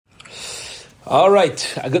All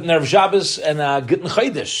right, a good Nerv Shabbos and a good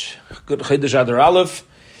Chodesh. Good Chodesh Adar Aleph.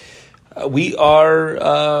 We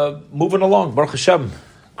are moving along, Baruch Hashem,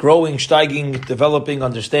 growing, steiging, developing,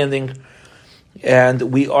 understanding.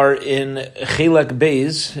 And we are in Chelek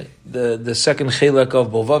Beis, the second Chelek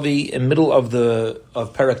of Bivavi, in middle of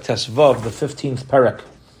Perek Tesvav, the 15th Perek.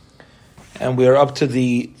 And we are up to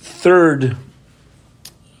the third,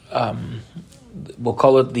 we'll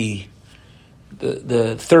call it the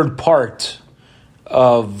third part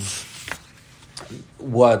of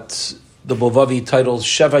what the Bivavi titles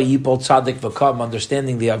Sheva Yipol Tzadik V'Kam,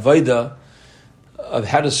 understanding the Avodah of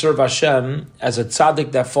how to serve Hashem as a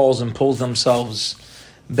tzaddik that falls and pulls themselves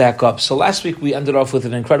back up. So last week we ended off with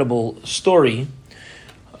an incredible story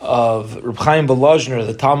of Reb Chaim Volozhner,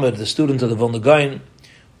 the Talmud, the student of the Vilna Gaon,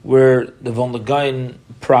 where the Vilna Gaon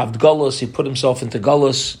praved Galus, he put himself into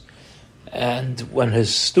Galus, and when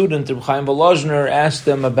his student, Reb Chaim Volozhner, asked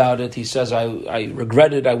him about it, he says, I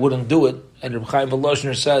regret it, I wouldn't do it. And Reb Chaim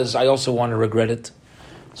Volozhner says, I also want to regret it,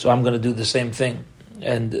 so I'm going to do the same thing.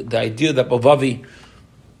 And the idea that Bivavi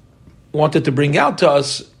wanted to bring out to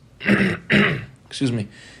us, excuse me,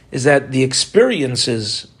 is that the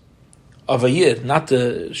experiences of a yid, not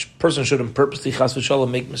the person shouldn't purposely chas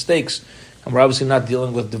v'shalom make mistakes, and we're obviously not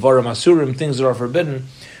dealing with devarim asurim, things that are forbidden,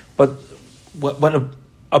 but when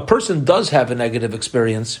a person does have a negative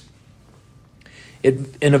experience, it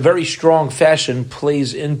in a very strong fashion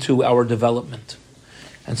plays into our development.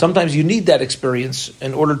 And sometimes you need that experience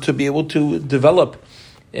in order to be able to develop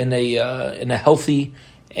in a healthy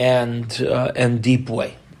and deep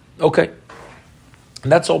way. Okay, and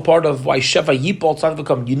that's all part of why Sheva Yipol Tzadik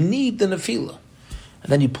V'Kam. You need the nefila, and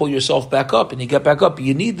then you pull yourself back up, and you get back up.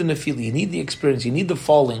 You need the nefila, you need the experience, you need the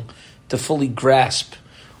falling to fully grasp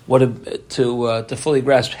to fully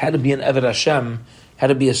grasp how to be an Eved Hashem, how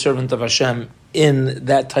to be a servant of Hashem in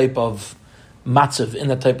that type of matzav, in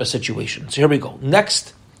that type of situation. So here we go.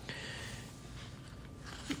 Next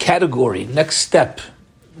category, next step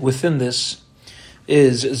within this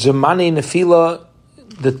is Zmane Nefila,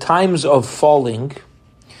 the times of falling.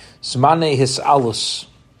 Zmane Hisalus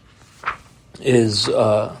is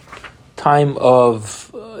a time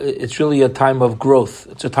of, it's really a time of growth.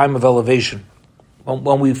 It's a time of elevation.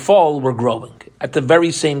 When we fall, we're growing at the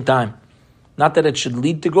very same time. Not that it should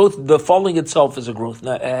lead to growth. The falling itself is a growth.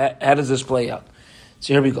 Now, how does this play out?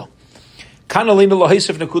 So here we go.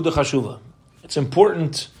 It's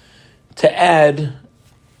important to add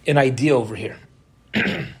an idea over here.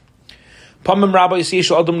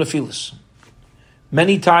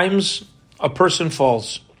 Many times a person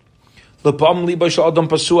falls.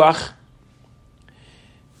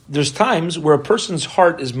 There's times where a person's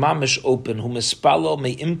heart is mamish open. A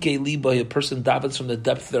person davens from the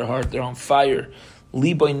depth of their heart. They're on fire.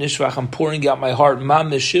 Liboy nishvach, I'm pouring out my heart.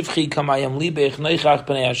 Mamish shivchi kamayam libech neichach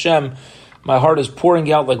b'nei Hashem. My heart is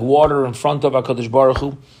pouring out like water in front of HaKadosh Baruch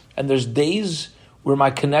Hu. And there's days where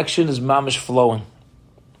my connection is mamish flowing.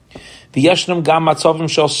 V'yeshnam gam matzavim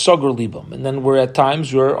shel sogar libam. And then we're at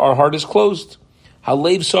times where our heart is closed.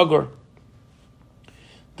 Halev sogar.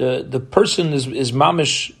 The person is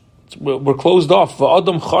mamish, we're closed off. And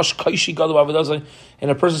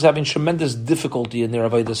a person's having tremendous difficulty in their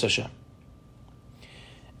avodas Hashem.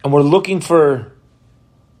 And we're looking for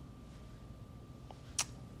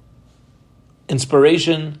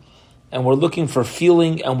inspiration, and we're looking for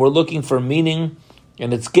feeling, and we're looking for meaning,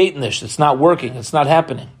 and it's gaitnish, it's not working, it's not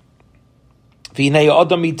happening.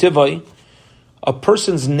 A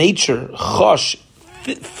person's nature, chosh,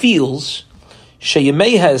 feels,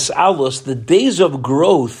 the days of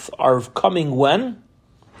growth are coming when?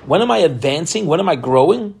 When am I advancing? When am I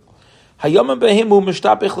growing? You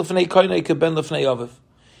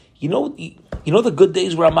know the good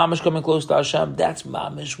days where I'm mamish coming close to Hashem? That's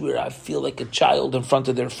mamish where I feel like a child in front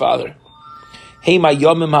of their father. Hey, my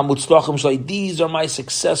yomim hamutzlachim, these are my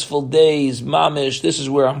successful days, mamish. This is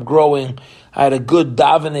where I'm growing. I had a good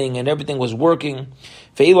davening and everything was working.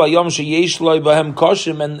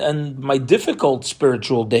 And my difficult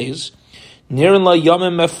spiritual days, these are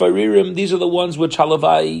the ones which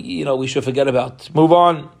halavai, we should forget about. Move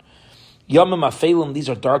on. Yomim afelim, these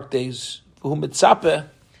are dark days.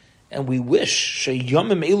 And we wish, get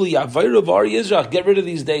rid of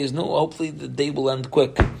these days. No, hopefully the day will end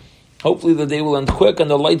quick. Hopefully the day will end quick and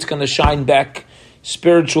the light's going to shine back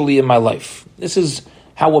spiritually in my life. This is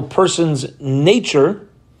how a person's nature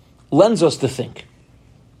lends us to think.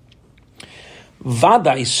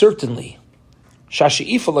 Vadai, certainly,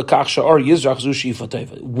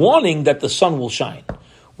 wanting that the sun will shine,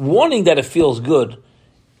 wanting that it feels good,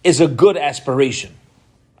 is a good aspiration.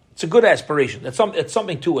 It's a good aspiration. It's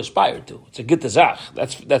something to aspire to. It's a gittazach.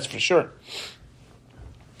 That's for sure.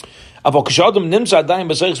 But it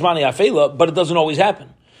doesn't always happen.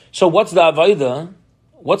 So what's the avodah?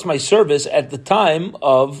 What's my service at the time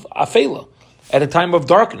of afela, at a time of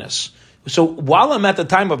darkness? So while I'm at the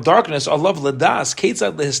time of darkness, I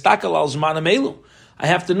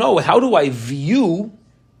have to know, how do I view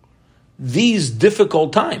these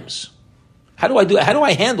difficult times? How do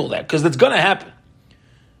I handle that? Because it's going to happen,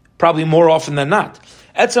 probably more often than not.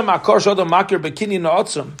 A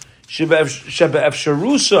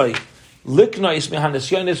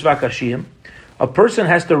person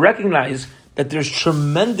has to recognize that there's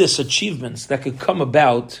tremendous achievements that could come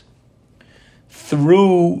about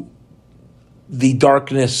through the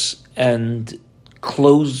darkness and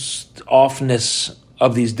closed offness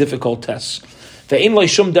of these difficult tests. And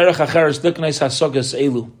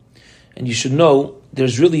you should know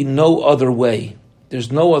there's really no other way.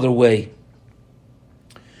 There's no other way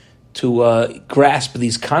to grasp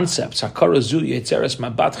these concepts. And a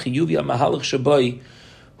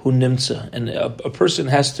person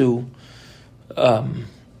has to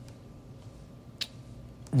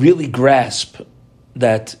really grasp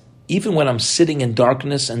that even when I'm sitting in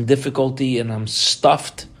darkness and difficulty and I'm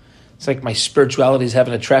stuffed, it's like my spirituality is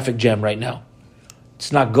having a traffic jam right now.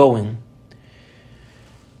 It's not going.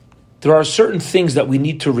 There are certain things that we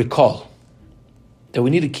need to recall, that we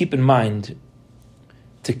need to keep in mind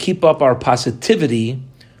to keep up our positivity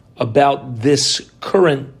about this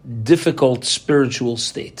current difficult spiritual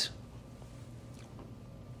state.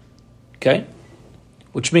 Okay?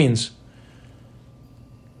 Which means,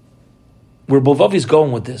 where Bivavi is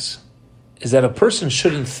going with this is that a person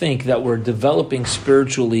shouldn't think that we're developing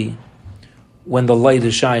spiritually when the light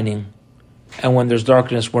is shining, and when there's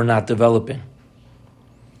darkness, we're not developing.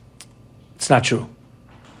 It's not true.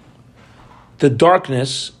 The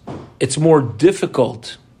darkness, it's more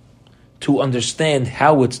difficult to understand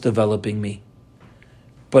how it's developing me,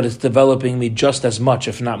 but it's developing me just as much,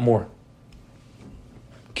 if not more.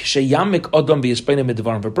 If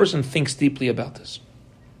a person thinks deeply about this.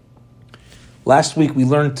 Last week we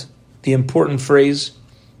learned the important phrase,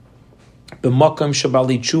 "B'makam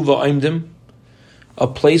shabali tshuva oimdim," a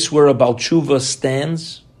place where a Baal Tshuva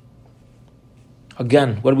stands.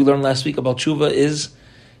 Again, what did we learn last week about tshuva is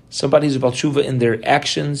somebody's a Baal Tshuva in their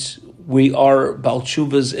actions. We are Baal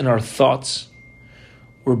Tshuvas in our thoughts.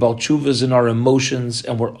 We're Baal Tshuvas in our emotions,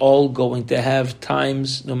 and we're all going to have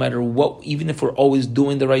times, no matter what, even if we're always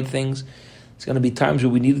doing the right things, it's going to be times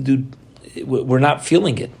where we need to do, we're not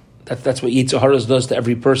feeling it. That's what Yetzer Hara does to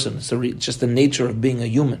every person. It's just the nature of being a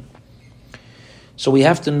human. So we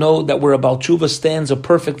have to know that where a Baal Tshuva stands, a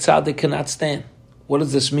perfect tzaddik cannot stand. What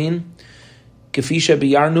does this mean? Kefisha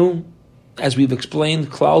biyarnu, as we've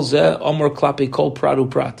explained, klal zeh omar klape kol prat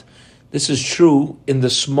uprat. This is true in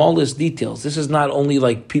the smallest details. This is not only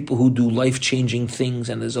like people who do life-changing things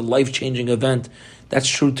and there's a life-changing event. That's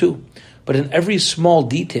true too. But in every small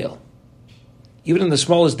detail, even in the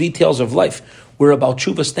smallest details of life, where a Baal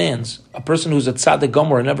Tshuva stands, a person who's a tzaddik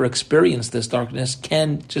gomer and never experienced this darkness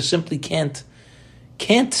simply can't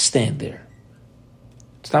stand there.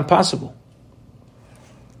 It's not possible.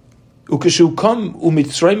 When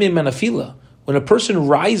a person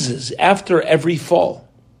rises after every fall,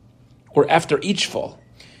 or after each fall,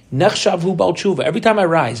 nechshavhu Baal Tshuva. Every time I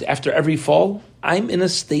rise after every fall, I'm in a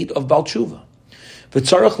state of Baal Tshuva.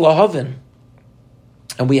 V'tzarech lahavin,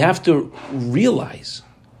 and we have to realize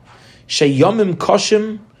sheyomim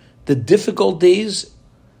koshim, the difficult days,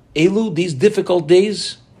 these difficult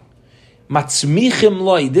days, matzmichim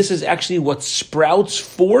loy. This is actually what sprouts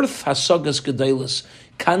forth hasagas gedolos,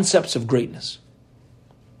 concepts of greatness.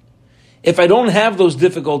 If I don't have those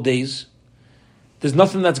difficult days, there's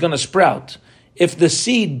nothing that's going to sprout. If the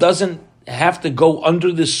seed doesn't have to go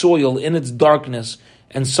under the soil in its darkness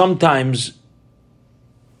and sometimes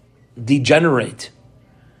degenerate,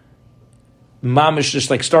 mamish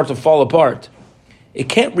just like start to fall apart, it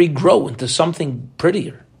can't regrow into something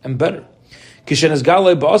prettier and better.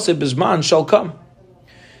 Bisman shall come.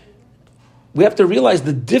 We have to realize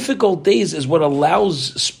the difficult days is what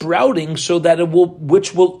allows sprouting, so that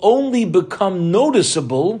which will only become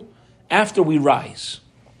noticeable after we rise.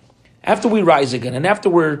 After we rise again, and after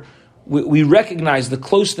we recognize the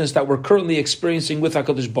closeness that we're currently experiencing with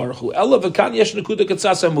HaKadosh Baruch Hu.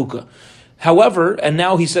 However, and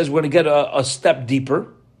now he says we're going to get a step deeper.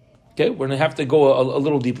 Okay, we're going to have to go a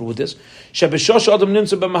little deeper with this. You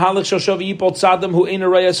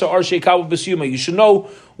should know,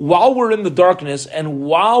 while we're in the darkness and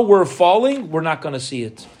while we're falling, we're not going to see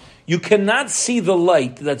it. You cannot see the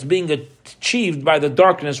light that's being achieved by the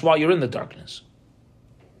darkness while you're in the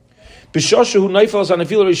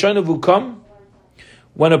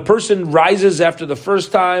When a person rises after the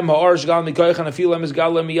first time, you're not going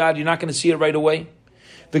to see it right away.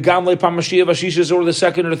 Or the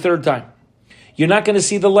second or the third time. You're not going to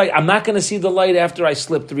see the light. I'm not going to see the light after I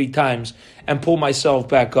slip 3 times and pull myself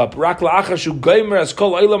back up.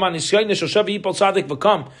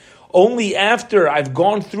 Only after I've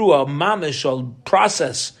gone through a mamish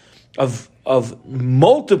process of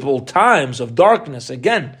multiple times of darkness.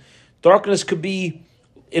 Again, darkness could be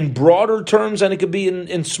in broader terms and it could be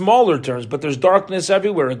in smaller terms, but there's darkness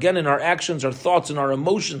everywhere. Again, in our actions, our thoughts, and our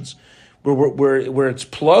emotions, where it's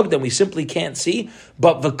plugged and we simply can't see.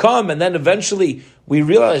 But v'kam, and then eventually we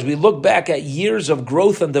realize, we look back at years of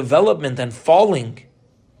growth and development and falling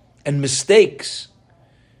and mistakes.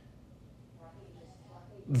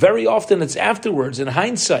 Very often it's afterwards, in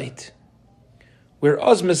hindsight, where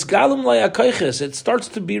it starts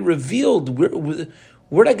to be revealed.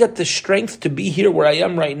 Where did I get the strength to be here where I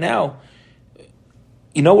am right now?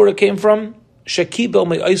 You know where it came from? Shekibel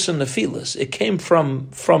me'oisen nefilas. It came from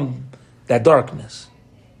that darkness.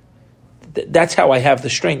 That's how I have the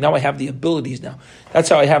strength. Now I have the abilities now. That's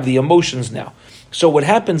how I have the emotions now. So what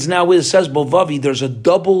happens now is, says Bivavi, there's a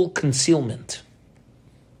double concealment.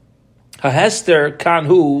 Hahester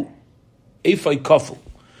kanhu efay kafel.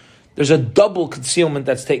 There's a double concealment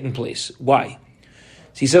that's taking place. Why?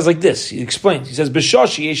 So he says like this. He explains. He says,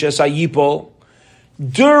 "B'shashi yesh esayipo."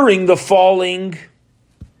 During the falling,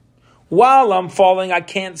 while I'm falling, I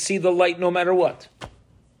can't see the light no matter what.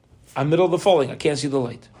 I'm middle of the falling. I can't see the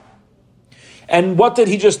light. And what did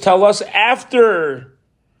he just tell us? After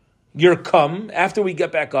you're come, after we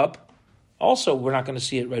get back up, also we're not going to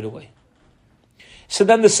see it right away. So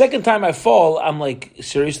then the second time I fall, I'm like,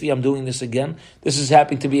 seriously, I'm doing this again? This is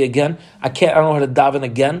happening to me again? I don't know how to daven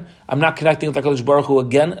again. I'm not connecting with HaKadosh Baruch Hu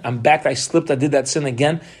again. I'm back, I slipped, I did that sin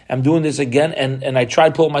again. I'm doing this again, and I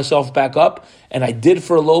tried pulling myself back up, and I did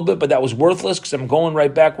for a little bit, but that was worthless because I'm going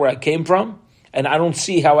right back where I came from, and I don't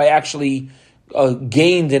see how I actually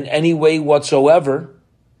gained in any way whatsoever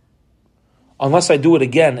unless I do it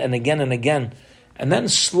again and again and again. And then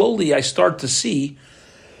slowly I start to see,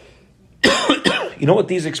 you know what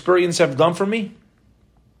these experiences have done for me?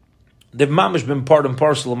 They've mamish been part and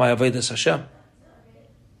parcel of my avodas Hashem.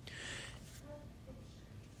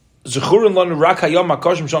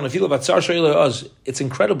 It's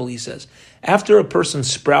incredible, he says. After a person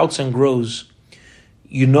sprouts and grows,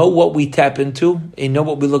 you know what we tap into? You know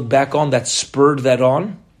what we look back on that spurred that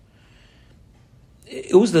on?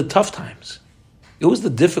 It was the tough times. It was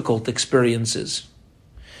the difficult experiences.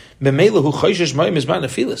 And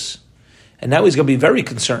now he's going to be very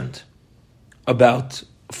concerned about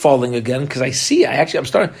falling again, because I'm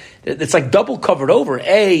starting, it's like double covered over.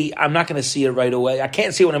 A, I'm not going to see it right away. I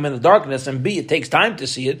can't see it when I'm in the darkness. And B, it takes time to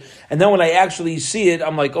see it. And then when I actually see it,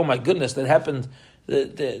 I'm like, oh my goodness, that happened.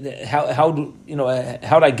 How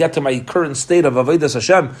did I get to my current state of avodas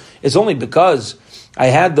Hashem? It's only because I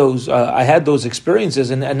had those experiences,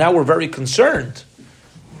 and now we're very concerned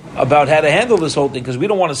about how to handle this whole thing, because we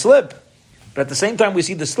don't want to slip. But at the same time, we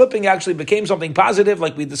see the slipping actually became something positive,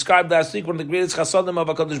 like we described last week. One of the greatest chasadim of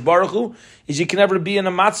HaKadosh Baruch Hu is you can never be in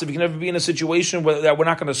a matzav, you can never be in a situation that we're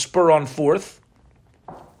not going to spur on forth.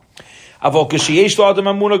 But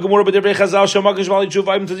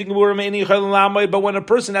when a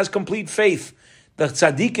person has complete faith, the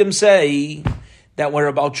tzaddikim say that where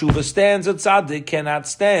about tshuva stands, a tzaddik cannot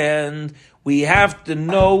stand. We have to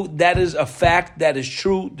know that is a fact, that is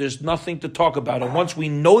true. There's nothing to talk about. And once we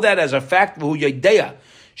know that as a fact, and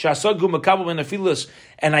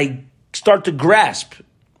I start to grasp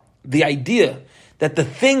the idea that the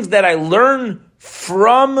things that I learn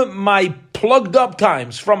from my plugged up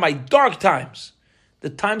times, from my dark times, the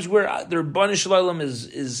times where the Rebbeinu Shalom is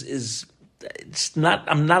it's not,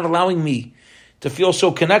 I'm not allowing me to feel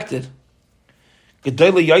so connected.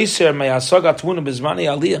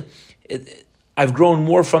 I've grown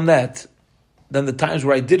more from that than the times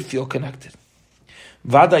where I did feel connected. You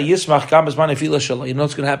know what's going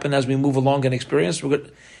to happen as we move along and experience?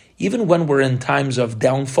 Even when we're in times of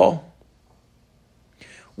downfall,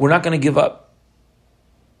 we're not going to give up.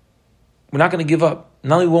 We're not going to give up.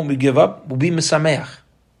 Not only won't we give up, we'll be misameach.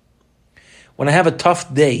 When I have a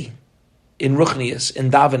tough day in Ruchnius,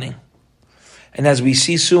 in davening, and as we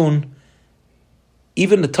see soon,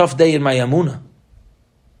 even the tough day in my Amunah,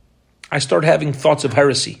 I start having thoughts of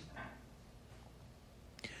heresy.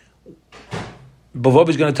 Bivavi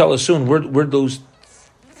is going to tell us soon where those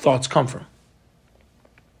thoughts come from.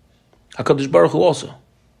 HaKadosh Baruch Hu also.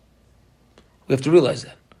 We have to realize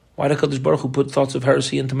that. Why did HaKadosh Baruch Hu put thoughts of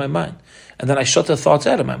heresy into my mind? And then I shut the thoughts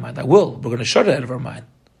out of my mind. We're going to shut it out of our mind.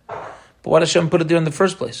 But why did Hashem put it there in the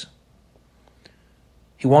first place?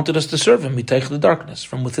 He wanted us to serve him. We take the darkness,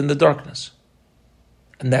 from within the darkness.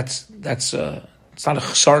 And it's not a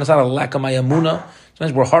chsar, it's not a lack of my emunah.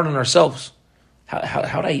 Sometimes we're hard on ourselves. How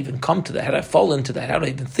did I even come to that? How did I fall into that? How did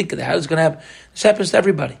I even think of that? How is it going to happen? This happens to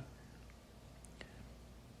everybody.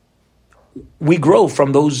 We grow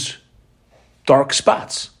from those dark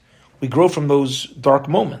spots. We grow from those dark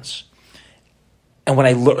moments. And when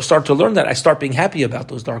I start to learn that, I start being happy about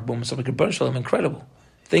those dark moments. I'm like, Rebbeinu Shalom, incredible.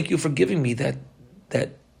 Thank you for giving me that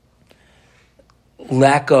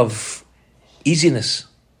lack of easiness.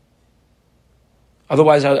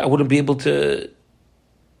 Otherwise, I wouldn't be able to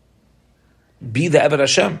be the Eved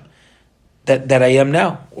Hashem that I am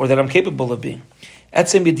now, or that I'm capable of being.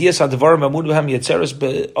 Which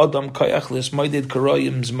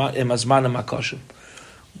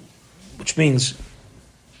means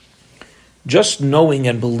just knowing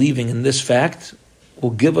and believing in this fact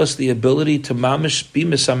will give us the ability to mamish be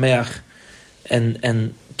misameach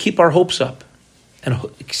and keep our hopes up and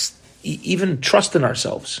even trust in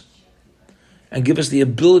ourselves, and give us the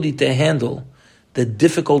ability to handle the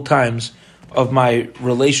difficult times of my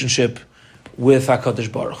relationship with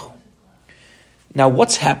HaKadosh Baruch Hu. Now,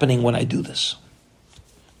 what's happening when I do this?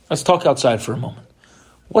 Let's talk outside for a moment.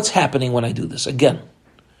 What's happening when I do this? Again,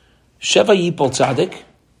 Sheva Yipol Tzadik,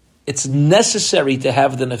 it's necessary to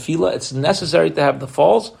have the nefila, it's necessary to have the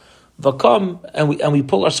falls, Vakam, and we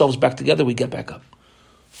pull ourselves back together, we get back up.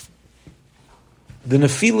 The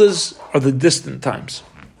nefilas are the distant times.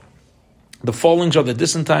 The fallings are the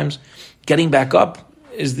distant times. Getting back up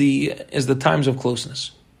is the times of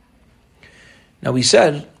closeness. Now we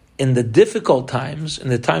said, in the difficult times, in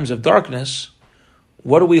the times of darkness,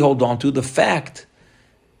 what do we hold on to? The fact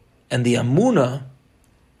and the amuna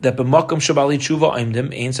that b'makam shabali tshuva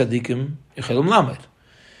aimdim ein tzadikim yechelum lamed.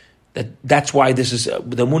 That's why this is,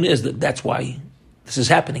 the amuna is that's why this is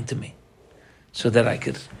happening to me, so that I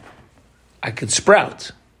could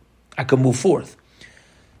sprout, I could move forth.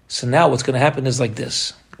 So now what's going to happen is like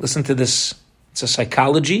this. Listen to this. It's a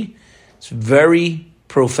psychology. It's very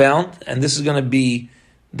profound, and this is going to be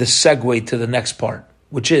the segue to the next part,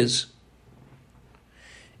 which is,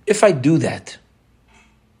 if I do that,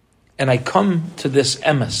 and I come to this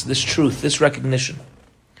emes, this truth, this recognition,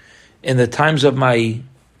 in the times of my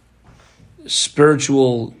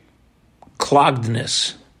spiritual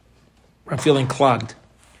cloggedness, where I'm feeling clogged,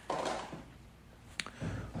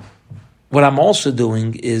 what I'm also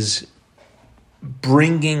doing is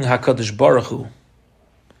bringing HaKadosh Baruch Hu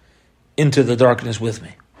into the darkness with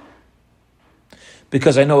me.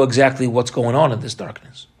 Because I know exactly what's going on in this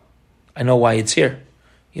darkness. I know why it's here.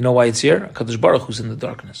 You know why it's here? HaKadosh Baruch Hu's in the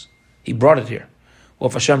darkness. He brought it here. Well,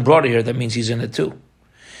 if Hashem brought it here, that means He's in it too.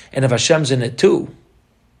 And if Hashem's in it too,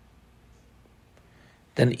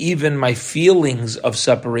 then even my feelings of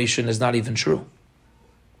separation is not even true.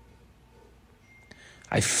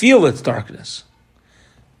 I feel its darkness,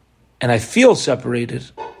 and I feel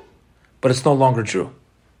separated, but it's no longer true.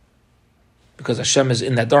 Because Hashem is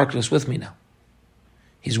in that darkness with me now.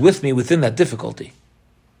 He's with me within that difficulty.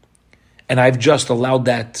 And I've just allowed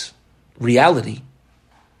that reality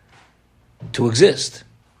to exist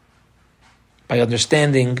by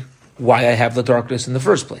understanding why I have the darkness in the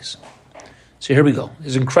first place. So here we go.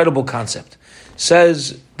 This incredible concept.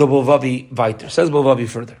 Says the Bivavi weiter. Says Bivavi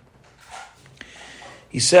further.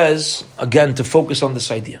 He says, again, to focus on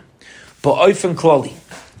this idea. Ba'ofen klali,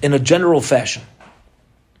 in a general fashion.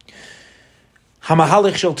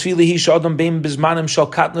 Hamahalich shel tefillah shadam bein bizmanim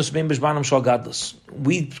shel katnus bein bizmanim shel gadlus.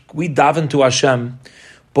 We daven to Hashem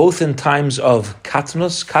both in times of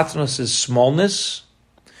katnus. Katnus is smallness,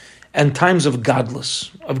 and times of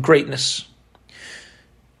gadlus, of greatness.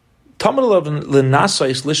 We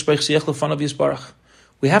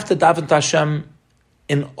have to daven to Hashem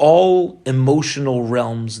in all emotional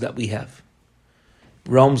realms that we have.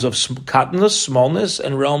 Realms of katnus, smallness,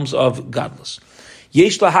 and realms of gadlus.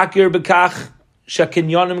 Yesh lahakir bekach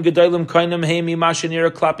shekinyonim gedolim koinim heimi mashenira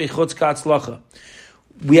klapi chutz katzlacha.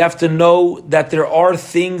 We have to know that there are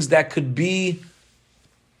things that could be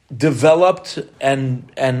developed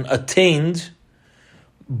and attained,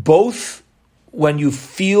 both when you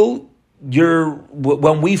feel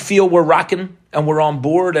when we feel we're rocking and we're on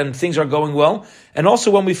board and things are going well, and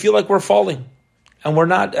also when we feel like we're falling and we're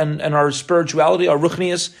not, and our spirituality, our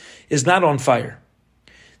ruchnius, is not on fire.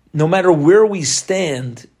 No matter where we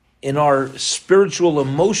stand in our spiritual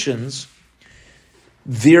emotions,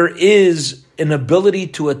 there is an ability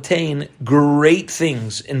to attain great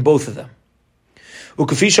things in both of them.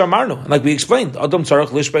 Ukefisha Marno, and like we explained, Adam Tzarech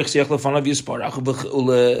Lishbech Siach Lefanav Yisparach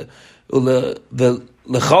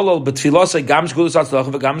Lechalol Betfilosai Gam Shgulas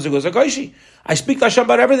Atzlach V'Gam Zeguz HaKoishi. I speak to Hashem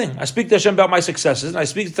about everything. I speak to Hashem about my successes, and I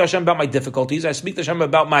speak to Hashem about my difficulties. I speak to Hashem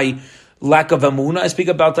about my lack of Amunah. I speak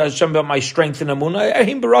about Hashem about my strength in Amunah.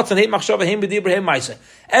 Ehim B'Ratzon, Ehim Machshava, Ehim B'Dibur, Ehim Ma'aseh.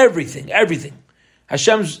 Everything.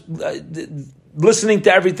 Hashem's listening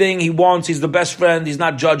to everything He wants. He's the best friend. He's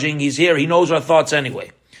not judging. He's here. He knows our thoughts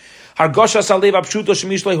anyway.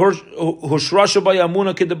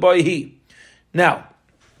 Now,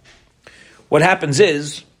 what happens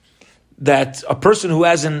is that a person who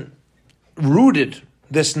hasn't rooted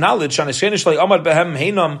this knowledge,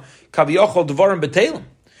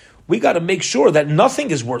 we got to make sure that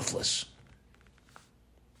nothing is worthless.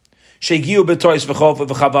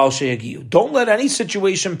 Don't let any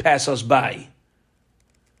situation pass us by.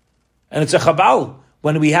 And it's a chabal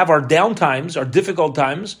when we have our down times, our difficult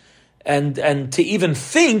times, and to even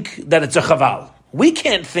think that it's a chaval. We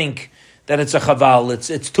can't think that it's a chaval.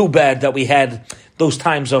 It's too bad that we had those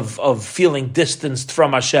times of feeling distanced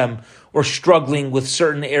from Hashem or struggling with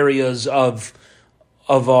certain areas of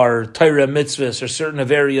our Torah mitzvahs or certain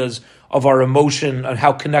of areas of our emotion and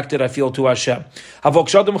how connected I feel to Hashem. When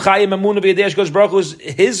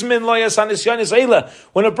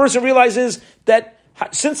a person realizes that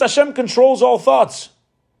since Hashem controls all thoughts,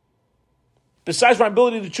 besides my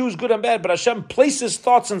ability to choose good and bad, but Hashem places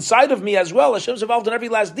thoughts inside of me as well. Hashem's involved in every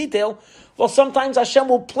last detail. Well, sometimes Hashem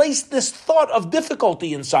will place this thought of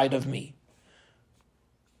difficulty inside of me.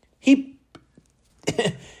 He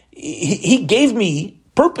gave me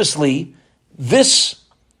purposely this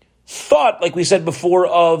thought, like we said before,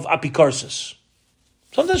 of apikarsis.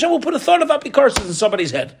 Sometimes Hashem will put a thought of apikarsis in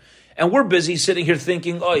somebody's head. And we're busy sitting here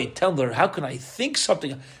thinking, "Oy, tell her, how can I think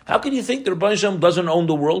something? How can you think that Rabban Hashem doesn't own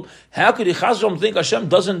the world? How could you Chazom think Hashem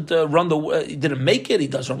doesn't run he didn't make it, He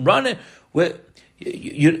doesn't run it?" We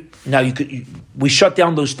shut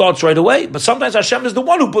down those thoughts right away. But sometimes Hashem is the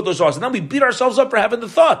one who put those thoughts, and then we beat ourselves up for having the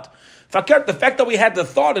thought. The fact that we had the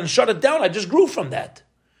thought and shut it down, I just grew from that.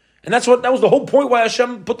 And that was the whole point why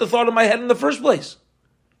Hashem put the thought in my head in the first place.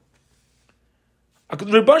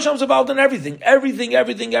 Rebbe Hashem's involved in everything.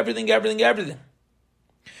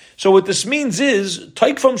 So what this means is,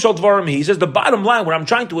 Taikfam Shal Dvarim, he says the bottom line, what I'm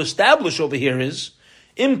trying to establish over here is,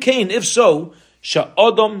 Im Kain, if so,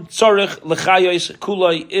 Sha'adam Tzarech L'chayos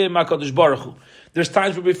Kulai Im HaKadosh Baruch Hu. There's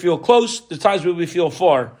times where we feel close, there's times where we feel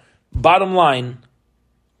far. Bottom line,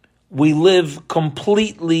 we live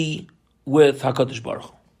completely with HaKadosh Baruch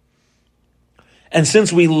Hu. And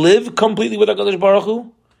since we live completely with HaKadosh Baruch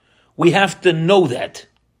Hu, we have to know that.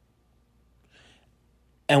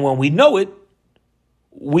 And when we know it,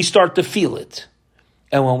 we start to feel it.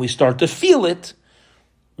 And when we start to feel it,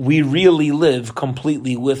 we really live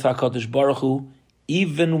completely with HaKadosh Baruch Hu,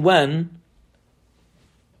 even when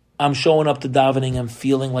I'm showing up to davening and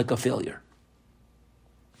feeling like a failure.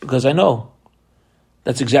 Because I know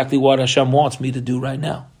that's exactly what Hashem wants me to do right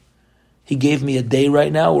now. He gave me a day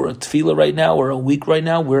right now, or a tefillah right now, or a week right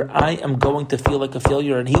now, where I am going to feel like a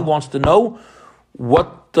failure, and He wants to know,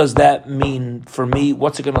 what does that mean for me?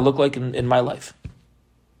 What's it going to look like in my life?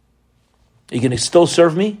 Are you going to still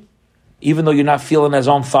serve me, even though you're not feeling as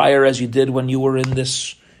on fire as you did when you were in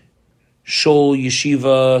this shul,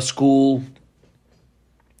 yeshiva, school,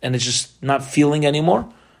 and it's just not feeling anymore?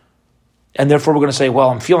 And therefore we're going to say, well,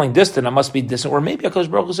 I'm feeling distant, I must be distant. Or maybe HaKadosh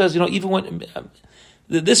Baruch Hu says, even when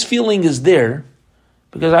this feeling is there,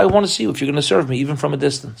 because I want to see if you're going to serve me, even from a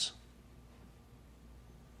distance.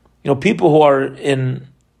 People who are in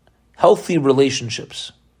healthy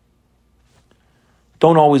relationships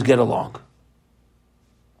don't always get along.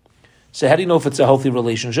 So how do you know if it's a healthy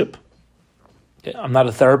relationship? I'm not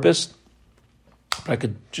a therapist, but I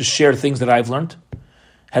could just share things that I've learned.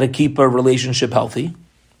 How to keep a relationship healthy.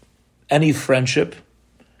 Any friendship,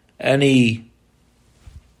 could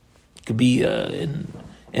be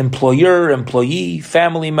employer, employee,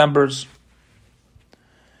 family members.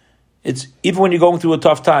 It's even when you're going through a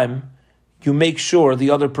tough time, you make sure the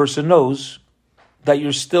other person knows that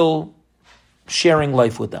you're still sharing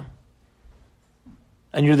life with them.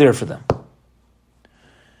 And you're there for them.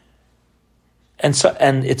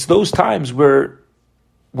 And it's those times where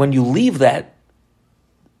when you leave that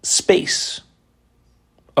space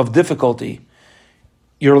of difficulty,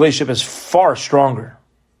 your relationship is far stronger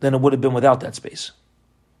than it would have been without that space.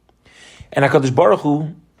 And HaKadosh Baruch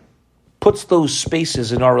Hu puts those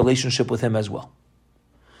spaces in our relationship with Him as well.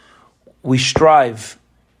 We strive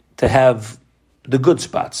to have the good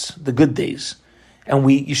spots, the good days. And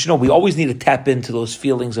you should know, we always need to tap into those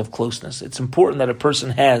feelings of closeness. It's important that a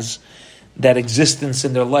person has that existence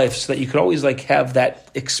in their life, so that you could always like have that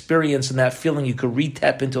experience and that feeling. You could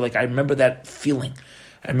re-tap into like, I remember that feeling.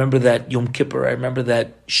 I remember that Yom Kippur. I remember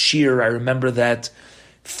that Shir. I remember that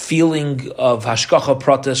feeling of Hashkacha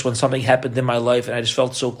Pratis when something happened in my life and I just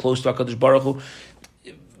felt so close to HaKadosh Baruch Hu.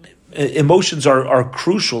 Emotions are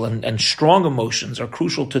crucial, and strong emotions are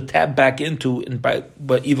crucial to tap back into,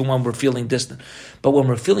 but even when we're feeling distant. But when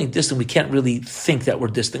we're feeling distant, we can't really think that we're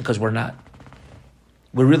distant, because we're not.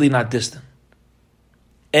 We're really not distant.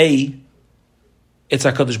 A, it's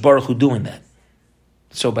HaKadosh Baruch Hu doing that.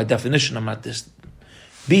 So by definition, I'm not distant.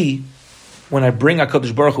 B, when I bring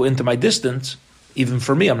HaKadosh Baruch Hu into my distance, even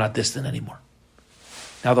for me, I'm not distant anymore.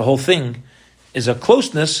 Now the whole thing is a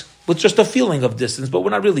closeness with just a feeling of distance, but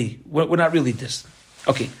we're not really distant.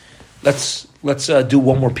 Okay, let's do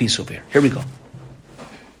one more piece over here. Here we go.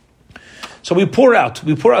 So we pour out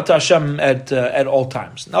to Hashem at all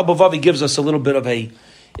times. Now Bivavi gives us a little bit of a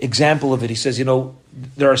example of it. He says,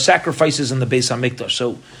 there are sacrifices in the Beis HaMikdash.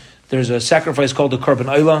 So there's a sacrifice called the Karban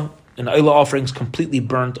Oila. An Oila offering is completely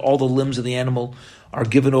burnt. All the limbs of the animal are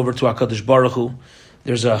given over to HaKadosh Baruch Hu.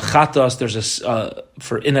 There's a chatas, there's a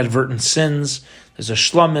for inadvertent sins. There's a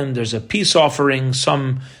shlamim, there's a peace offering.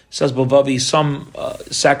 Some, says Bivavi, some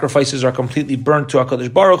sacrifices are completely burnt to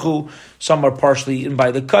HaKadosh Baruch Hu. Some are partially eaten by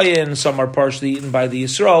the Kayin, some are partially eaten by the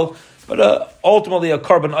Yisrael. But ultimately a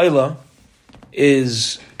Karban Oila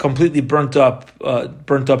is completely burnt up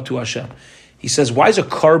to Hashem. He says, why is a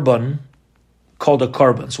Karban called a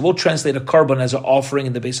Karban? So we'll translate a Karban as an offering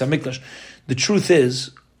in the Beis HaMikdash. The truth is,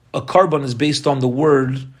 a Karban is based on the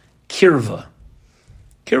word kirva.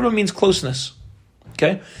 Kirva means closeness.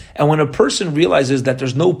 Okay? And when a person realizes that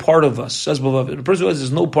there's no part of us, says Bivavi, a person realizes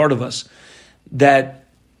there's no part of us that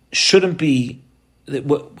shouldn't be,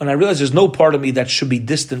 when I realize there's no part of me that should be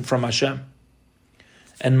distant from Hashem,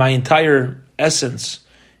 and my entire essence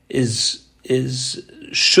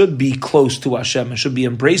should be close to Hashem and should be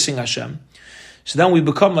embracing Hashem, so then we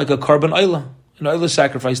become like a Karban Oila, an Oila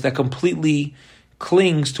sacrifice that completely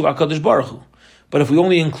clings to HaKadosh Baruch Hu. But if we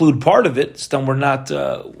only include part of it, then we're not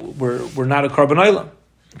a Karban Oila.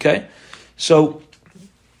 Okay, so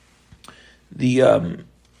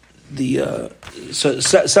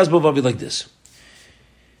says Bivavi like this.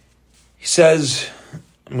 He says,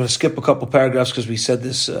 I'm going to skip a couple paragraphs because we said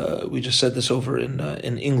this. We just said this over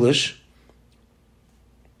in English.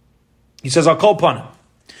 He says, I'll call upon him.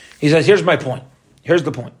 He says, here's my point. Here's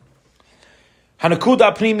the point.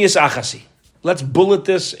 Hanakuda pnimius achasi. Let's bullet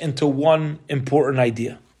this into one important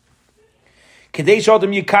idea. For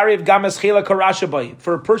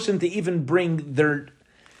a person to even bring their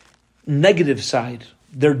negative side,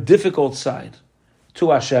 their difficult side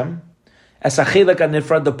to Hashem, as a chelek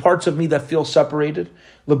anifrad, the parts of me that feel separated,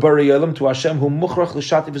 to Hashem,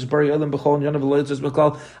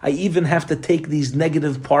 I even have to take these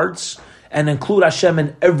negative parts and include Hashem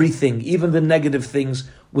in everything, even the negative things,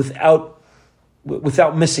 without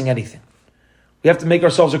missing anything. We have to make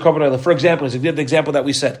ourselves a Karban Oila. For example, as I did the example that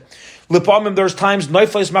we said, there's times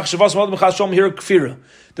there's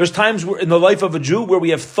times in the life of a Jew where we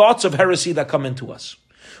have thoughts of heresy that come into us.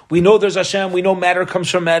 We know there's Hashem, we know matter comes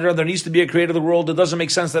from matter, there needs to be a creator of the world. It doesn't make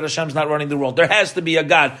sense that Hashem's not running the world. There has to be a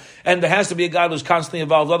God, and there has to be a God who's constantly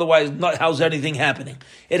involved, otherwise how's anything happening?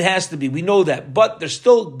 It has to be, we know that. But there's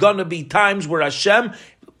still going to be times where Hashem,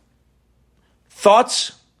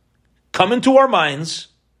 thoughts come into our minds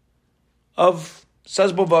of,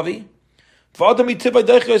 says Bivavi,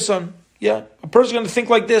 yeah, a person's going to think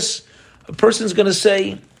like this. A person's going to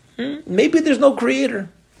say, maybe there's no creator.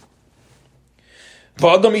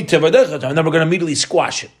 And then we're going to immediately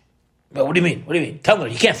squash it. But what do you mean? What do you mean? Tell her,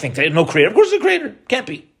 you can't think there's no creator. Of course there's a creator. Can't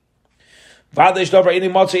be.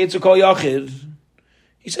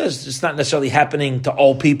 He says it's not necessarily happening to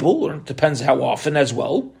all people, or it depends how often as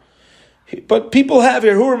well. But people have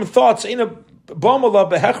here Hurim thoughts. He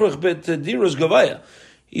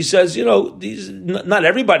says, not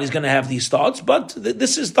everybody's going to have these thoughts, but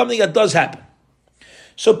this is something that does happen.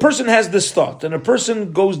 So a person has this thought, and a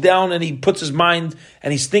person goes down and he puts his mind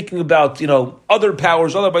and he's thinking about, other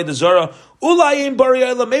powers, other by the Zara.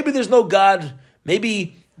 Maybe there's no God.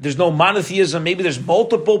 Maybe there's no monotheism. Maybe there's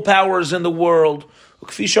multiple powers in the world. And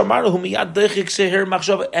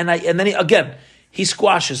then he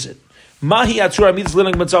squashes it. What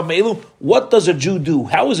does a Jew do?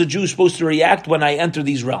 How is a Jew supposed to react when I enter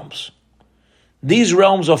these realms? These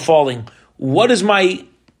realms are falling. What is my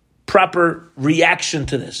proper reaction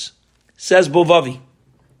to this? Says Bivavi.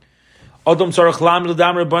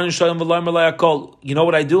 You know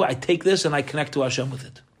what I do? I take this and I connect to Hashem with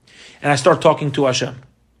it. And I start talking to Hashem. And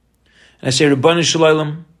I say, Rebbeinu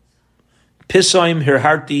Shalom, Pisaim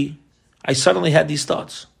Hirharti I suddenly had these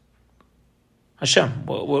thoughts. Hashem,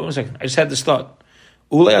 wait 1 second. I just had this thought.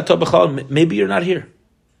 Maybe you're not here.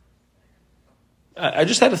 I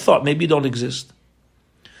just had a thought. Maybe you don't exist.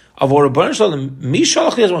 Hashem,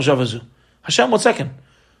 1 second.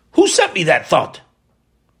 Who sent me that thought?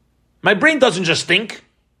 My brain doesn't just think.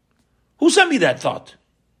 Who sent me that thought?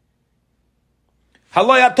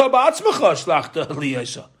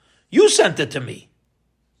 You sent it to me.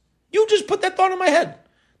 You just put that thought in my head.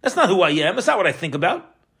 That's not who I am. That's not what I think about.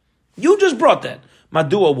 You just brought that.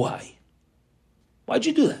 Madua, why? Why'd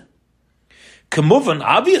you do that? Kamuvan,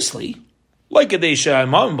 obviously, like a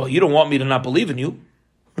Deisha, but you don't want me to not believe in you.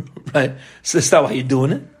 Right? So that's not why you're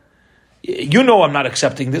doing it. You know I'm not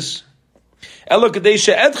accepting this.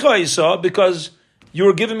 Because you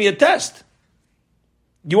were giving me a test.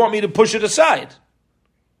 You want me to push it aside.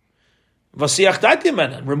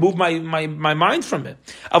 Remove my mind from it.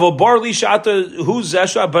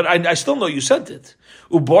 But I still know you sent it.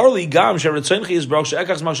 I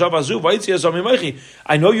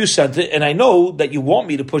know you sent it, and I know that you want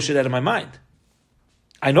me to push it out of my mind.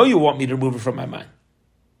 I know you want me to remove it from my mind.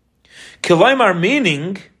 Kilaymar,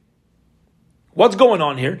 meaning, what's going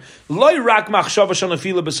on here?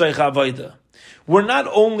 We're not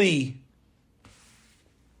only,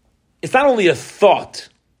 it's not only a thought,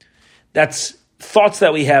 that's thoughts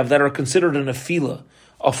that we have that are considered an afila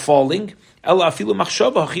of falling. The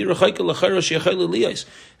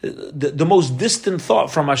most distant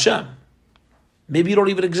thought from Hashem. Maybe you don't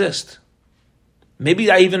even exist.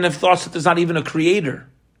 Maybe I even have thoughts that there's not even a creator.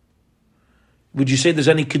 Would you say there's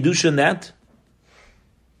any kedusha in that?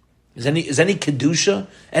 Is any kedusha,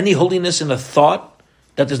 any holiness in a thought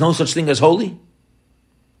that there's no such thing as holy?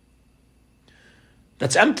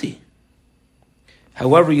 That's empty.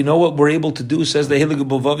 However, you know what we're able to do, says the Chelek of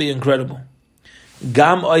Bivavi, incredible.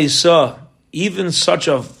 Gam Aisa, even such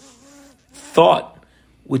a thought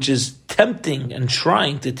which is tempting and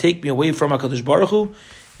trying to take me away from HaKadosh Baruch Hu,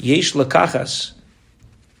 yesh lekachas.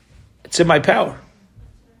 It's in my power.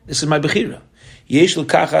 This is my bechira. Yesh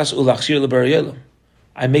lekachas ulachshir lebarayelem.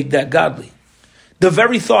 I make that godly. The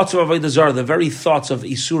very thoughts of Avodah Zarah, the very thoughts of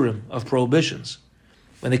Isurim, of prohibitions,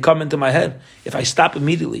 when they come into my head, if I stop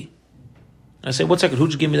immediately, and I say, 1 second, who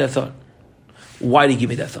just gave me that thought? Why did he give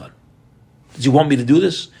me that thought? Does he want me to do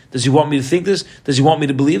this? Does he want me to think this? Does he want me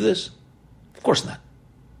to believe this? Of course not.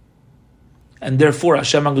 And therefore,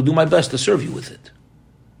 Hashem, I'm going to do my best to serve you with it.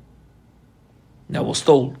 Now,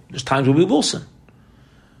 there's times where we will sin.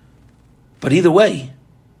 But either way,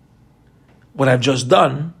 what I've just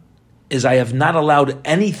done is I have not allowed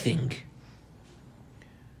anything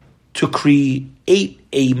to create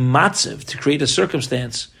a matziv, to create a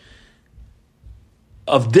circumstance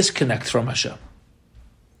of disconnect from Hashem.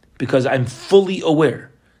 Because I'm fully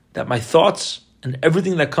aware that my thoughts and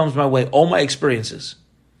everything that comes my way, all my experiences,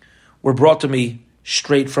 were brought to me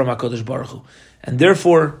straight from HaKadosh Baruch Hu. And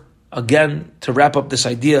therefore, again, to wrap up this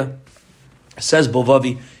idea, says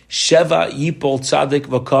Bivavi, Sheva Yipol Tzadik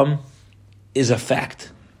Vakam is a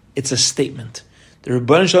fact. It's a statement. The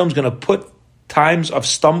Rebbeinu Shalom is going to put times of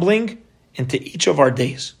stumbling into each of our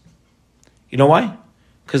days. You know why?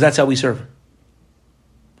 Because that's how we serve Him.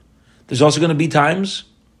 There's also going to be times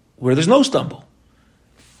where there's no stumble,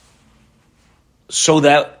 so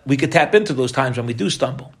that we could tap into those times when we do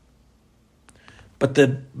stumble. But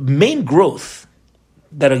the main growth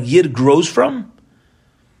that a Yid grows from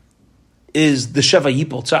is the Sheva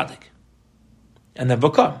Yipol Tzadik, and the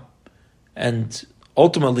Vakam. And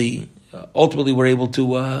ultimately we're able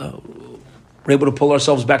to pull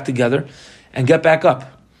ourselves back together and get back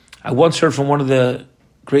up. I once heard from one of the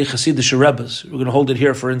great Hasidic Rebbes. We're going to hold it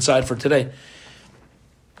here for Inside for today.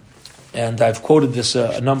 And I've quoted this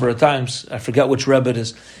a number of times. I forget which Rebbe it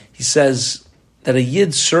is. He says that a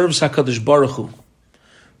Yid serves HaKadosh Baruch Hu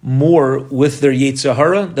more with their Yetzer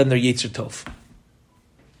Hara than their Yetzer Tov.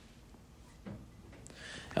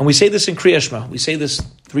 And we say this in Kriya Shema. We say this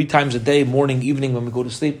 3 times a day, morning, evening, when we go to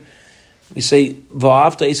sleep. We say,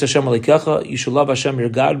 Va'avta es Hashem Elokecha, you shall love Hashem your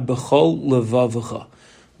God, b'chol levavcha,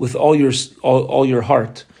 with all your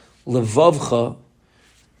heart. Levavcha,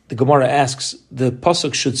 the Gemara asks, the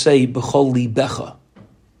pasuk should say, b'chol libecha.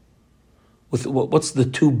 With what's the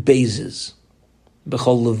 2 bases?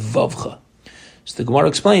 B'chol levavcha. So the Gemara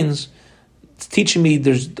explains, it's teaching me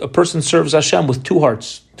there's a person serves Hashem with 2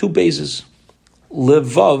 hearts, 2 bases.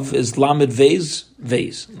 Levav is lamed vez,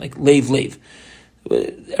 like lev.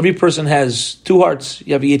 Every person has 2 hearts.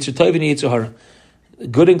 You have a Yetzer Tov and a Yetzer Hara, a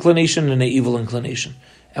good inclination and an evil inclination.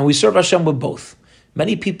 And we serve Hashem with both.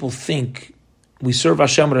 Many people think we serve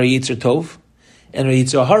Hashem with our Yetzer Tov, and our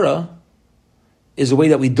Yetzer Hara is a way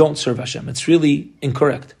that we don't serve Hashem. It's really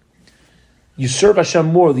incorrect. You serve Hashem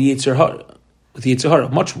more with the Yetzer Hara,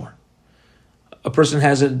 much more. A person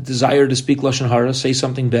has a desire to speak Lashon Hara, say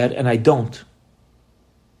something bad, and I don't.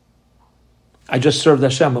 I just served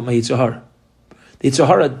Hashem with my Yetzer Hara. The Yetzer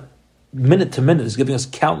Hara, minute to minute, is giving us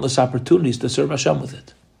countless opportunities to serve Hashem with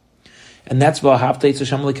it. And that's V'ahavta Yetzer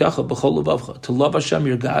Hashem L'kecha b'chol levavcha, to love Hashem,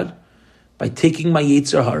 your God, by taking my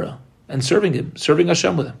Yetzer Hara and serving Him, serving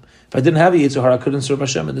Hashem with Him. If I didn't have a Yetzer Hara, I couldn't serve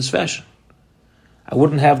Hashem in this fashion. I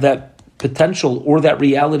wouldn't have that potential or that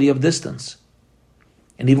reality of distance.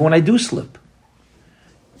 And even when I do slip,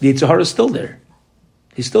 the Yetzer Hara is still there.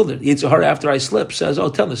 He's still there. The Yetzer Hara, after I slip, says, "Oh,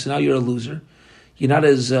 tell us, now you're a loser. You're not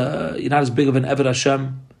as big of an Eved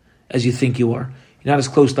Hashem as you think you are. You're not as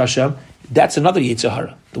close to Hashem." That's another Yetzer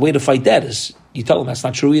Hara. The way to fight that is you tell him that's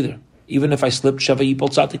not true either. Even if I slipped, Sheva Yipol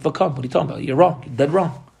Tzadik V'Kam. What are you talking about? You're wrong. You're dead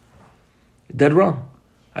wrong. You're dead wrong.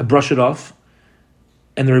 I brush it off,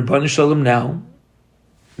 and the Rebbeinu Shalom now.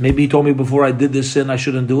 Maybe he told me before I did this sin I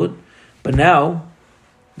shouldn't do it, but now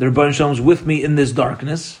the Rebbeinu Shalom is with me in this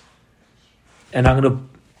darkness, and I'm going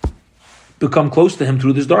to become close to Him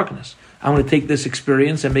through this darkness. I'm going to take this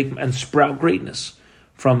experience and sprout greatness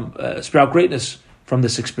from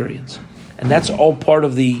this experience, and that's all part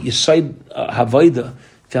of the Yesod Havaida,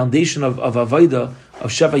 foundation of Havaida of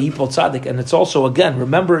Sheva Yipol Tzadik. And it's also, again,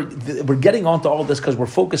 remember, we're getting onto all this because we're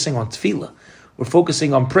focusing on tefillah. We're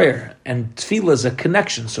focusing on prayer, and tefillah is a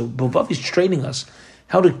connection. So Bivavi is training us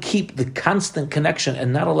how to keep the constant connection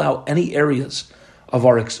and not allow any areas of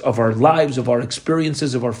our lives, of our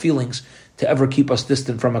experiences, of our feelings to ever keep us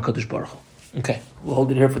distant from HaKadosh Baruch Hu. Okay, we'll hold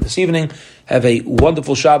it here for this evening. Have a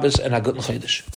wonderful Shabbos and a good Chodesh.